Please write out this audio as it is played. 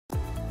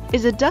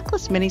Is a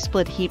ductless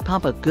mini-split heat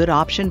pump a good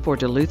option for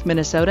Duluth,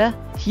 Minnesota?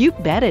 You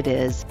bet it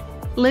is.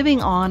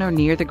 Living on or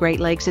near the Great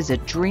Lakes is a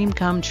dream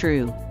come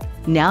true.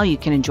 Now you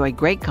can enjoy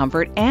great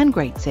comfort and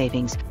great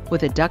savings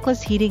with a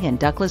ductless heating and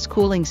ductless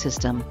cooling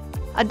system.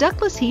 A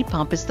ductless heat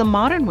pump is the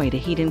modern way to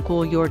heat and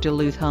cool your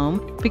Duluth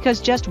home because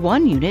just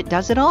one unit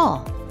does it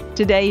all.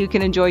 Today you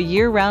can enjoy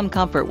year-round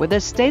comfort with a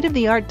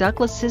state-of-the-art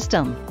ductless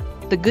system.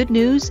 The good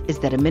news is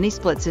that a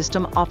mini-split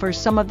system offers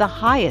some of the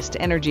highest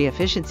energy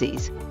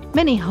efficiencies.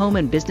 Many home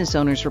and business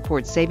owners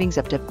report savings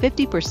up to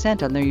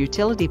 50% on their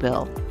utility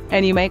bill,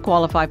 and you may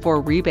qualify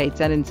for rebates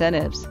and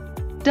incentives.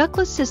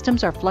 Ductless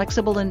systems are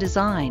flexible in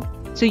design,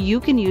 so you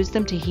can use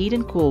them to heat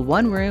and cool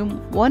one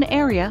room, one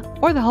area,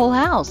 or the whole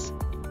house.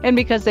 And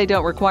because they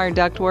don't require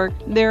ductwork,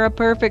 they're a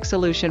perfect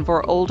solution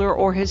for older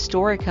or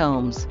historic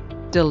homes.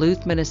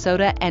 Duluth,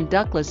 Minnesota and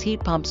ductless heat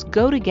pumps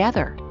go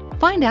together.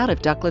 Find out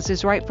if ductless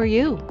is right for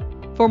you.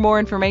 For more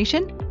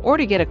information or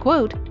to get a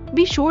quote,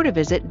 be sure to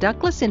visit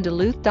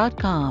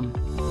ductlessinduluth.com.